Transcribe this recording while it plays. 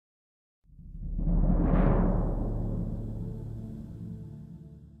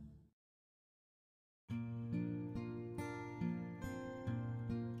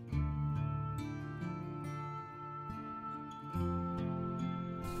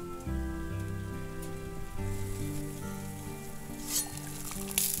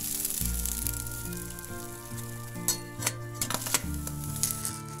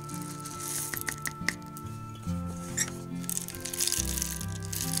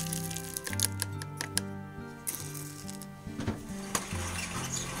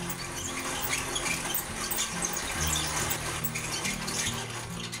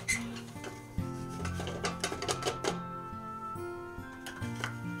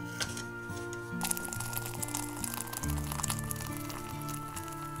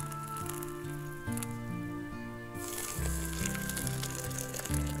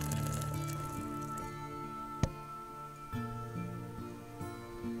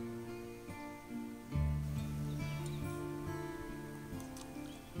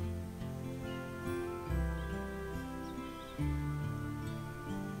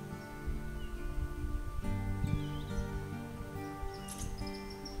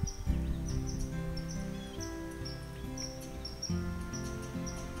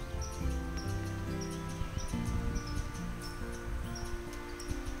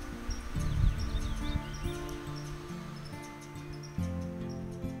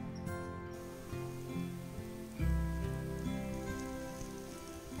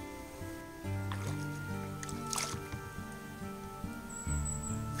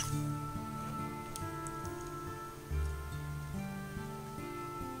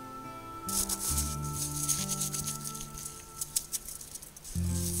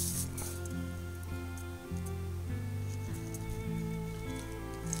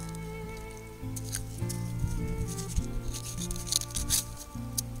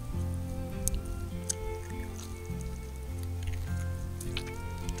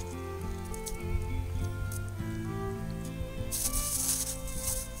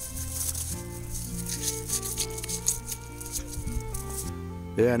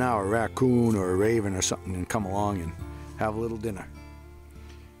There now a raccoon or a raven or something can come along and have a little dinner.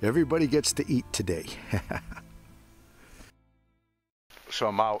 Everybody gets to eat today. So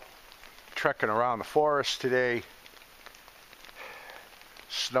I'm out trekking around the forest today.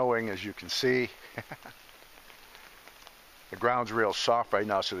 Snowing, as you can see. The ground's real soft right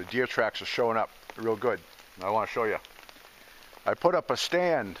now, so the deer tracks are showing up real good. And I want to show you. I put up a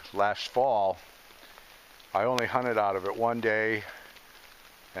stand last fall. I only hunted out of it one day,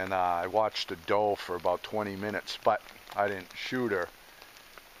 and I watched a doe for about 20 minutes, but I didn't shoot her.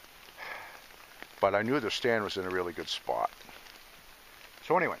 But I knew the stand was in a really good spot.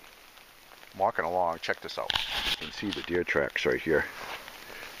 So anyway, I'm walking along. Check this out. You can see the deer tracks right here.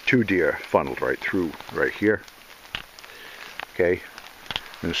 2 deer funneled right through right here. Okay,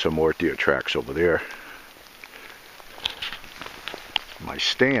 there's some more deer tracks over there. My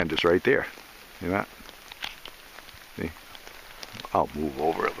stand is right there. See that? See? I'll move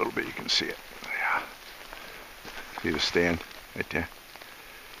over a little bit. You can see it. Yeah. See the stand right there?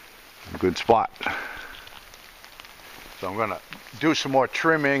 A good spot. So I'm going to do some more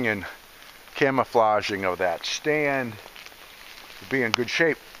trimming and camouflaging of that stand to be in good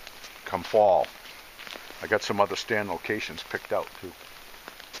shape come fall. I got some other stand locations picked out too.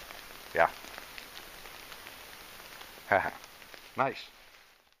 Yeah. Haha. Nice.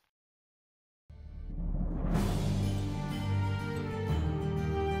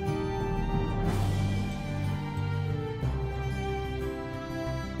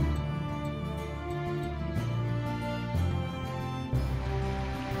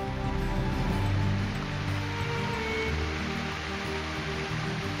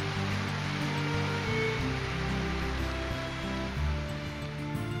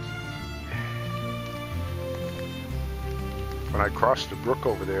 When I crossed the brook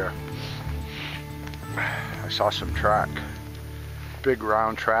over there, I saw some track, big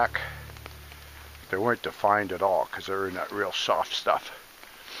round track. They weren't defined at all because they were in that real soft stuff.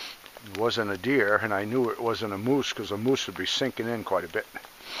 It wasn't a deer, and I knew it wasn't a moose because a moose would be sinking in quite a bit.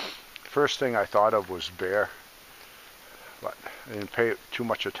 First thing I thought of was bear, but I didn't pay too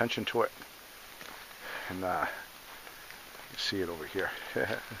much attention to it. And you see it over here.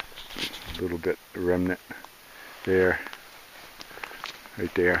 A little bit remnant there.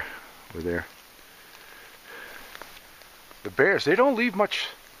 Right there, over there. The bears, they don't leave much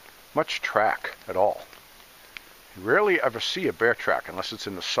track at all. You rarely ever see a bear track unless it's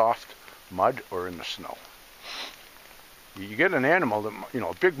in the soft mud or in the snow. You get an animal that, you know,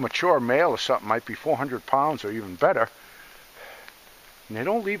 a big mature male or something might be 400 pounds or even better, and they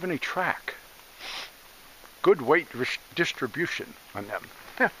don't leave any track. Good weight distribution on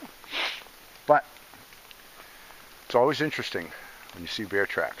them. But it's always interesting when you see bear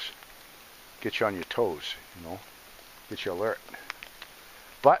tracks. Get you on your toes, you know, get you alert.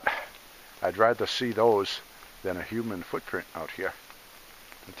 But I'd rather see those than a human footprint out here.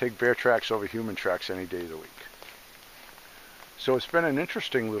 I take bear tracks over human tracks any day of the week. So it's been an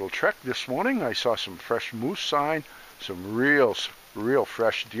interesting little trek this morning. I saw some fresh moose sign, some real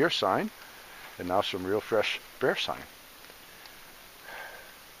fresh deer sign, and now some real fresh bear sign.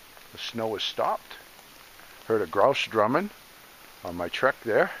 The snow has stopped. Heard a grouse drumming on my trek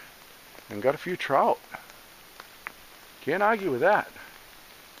there, and got a few trout. Can't argue with that.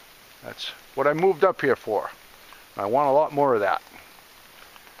 That's what I moved up here for. I want a lot more of that.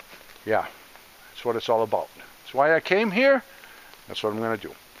 Yeah, that's what it's all about. That's why I came here. That's what I'm going to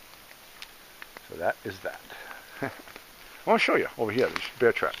do. So that is that. I want to show you over here, this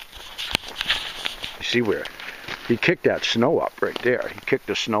bear trap. You see where he kicked that snow up right there. He kicked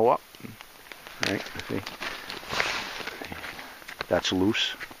the snow up. Right, see? That's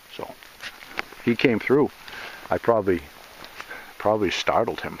loose, so he came through. I probably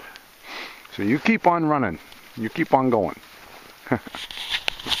startled him. So you keep on running. You keep on going.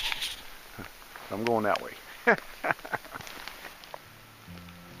 I'm going that way.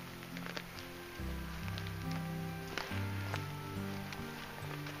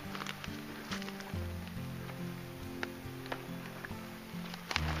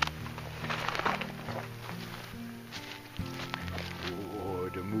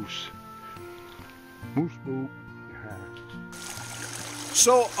 Moose boo.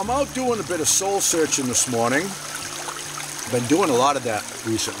 So I'm out doing a bit of soul searching this morning. Been doing a lot of that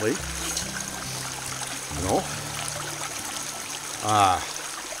recently. You know,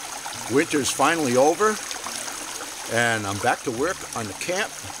 winter's finally over, and I'm back to work on the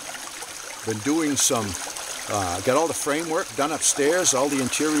camp. Been doing some, got all the framework done upstairs, all the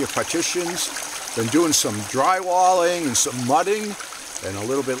interior partitions. Been doing some drywalling and some mudding. And a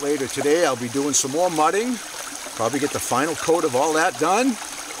little bit later today, I'll be doing some more mudding. Probably get the final coat of all that done.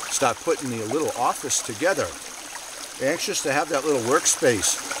 Start putting the little office together. Anxious to have that little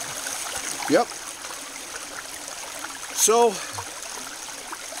workspace. Yep. So,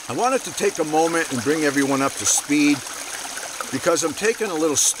 I wanted to take a moment and bring everyone up to speed because I'm taking a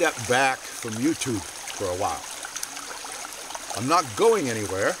little step back from YouTube for a while. I'm not going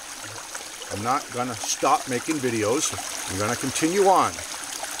anywhere. I'm not going to stop making videos. I'm going to continue on.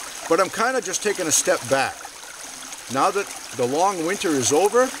 But I'm kind of just taking a step back. Now that the long winter is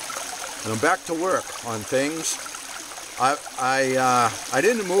over and I'm back to work on things, I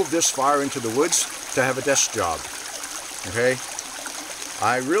didn't move this far into the woods to have a desk job. Okay?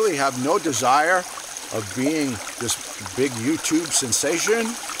 I really have no desire of being this big YouTube sensation.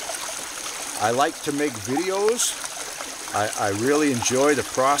 I like to make videos. I really enjoy the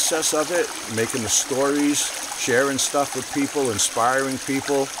process of it, making the stories, sharing stuff with people, inspiring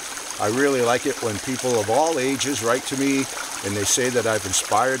people. I really like it when people of all ages write to me and they say that I've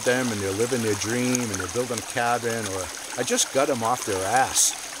inspired them and they're living their dream and they're building a cabin, or I just got them off their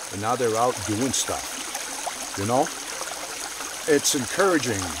ass and now they're out doing stuff. You know? It's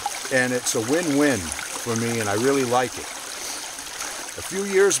encouraging and it's a win-win for me, and I really like it. A few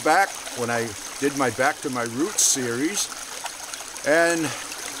years back when I did my Back to My Roots series, and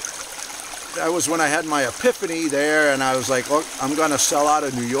that was when I had my epiphany there, and I was like, oh, I'm going to sell out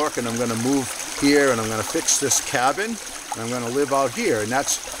of New York and I'm going to move here and I'm going to fix this cabin and I'm going to live out here. And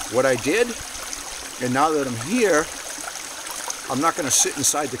that's what I did. And now that I'm here, I'm not going to sit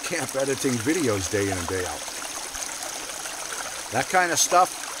inside the camp editing videos day in and day out. That kind of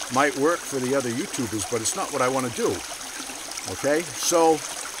stuff might work for the other YouTubers, but it's not what I want to do. Okay? So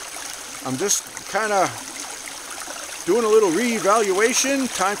I'm just kind of doing a little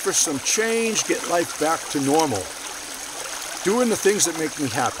reevaluation, time for some change, get life back to normal. Doing the things that make me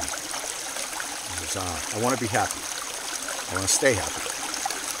happy. I want to be happy. I want to stay happy.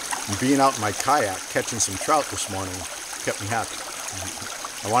 And being out in my kayak, catching some trout this morning, kept me happy.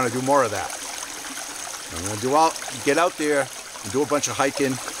 I want to do more of that. I'm going to get out there and do a bunch of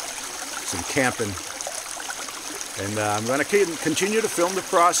hiking, some camping. And I'm going to continue to film the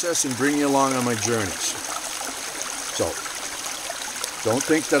process and bring you along on my journeys. So, don't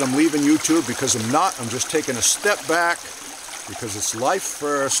think that I'm leaving YouTube, because I'm not. I'm just taking a step back because it's life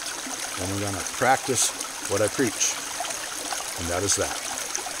first, and I'm going to practice what I preach. And that is that.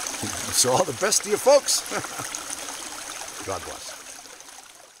 So all the best to you folks. God bless.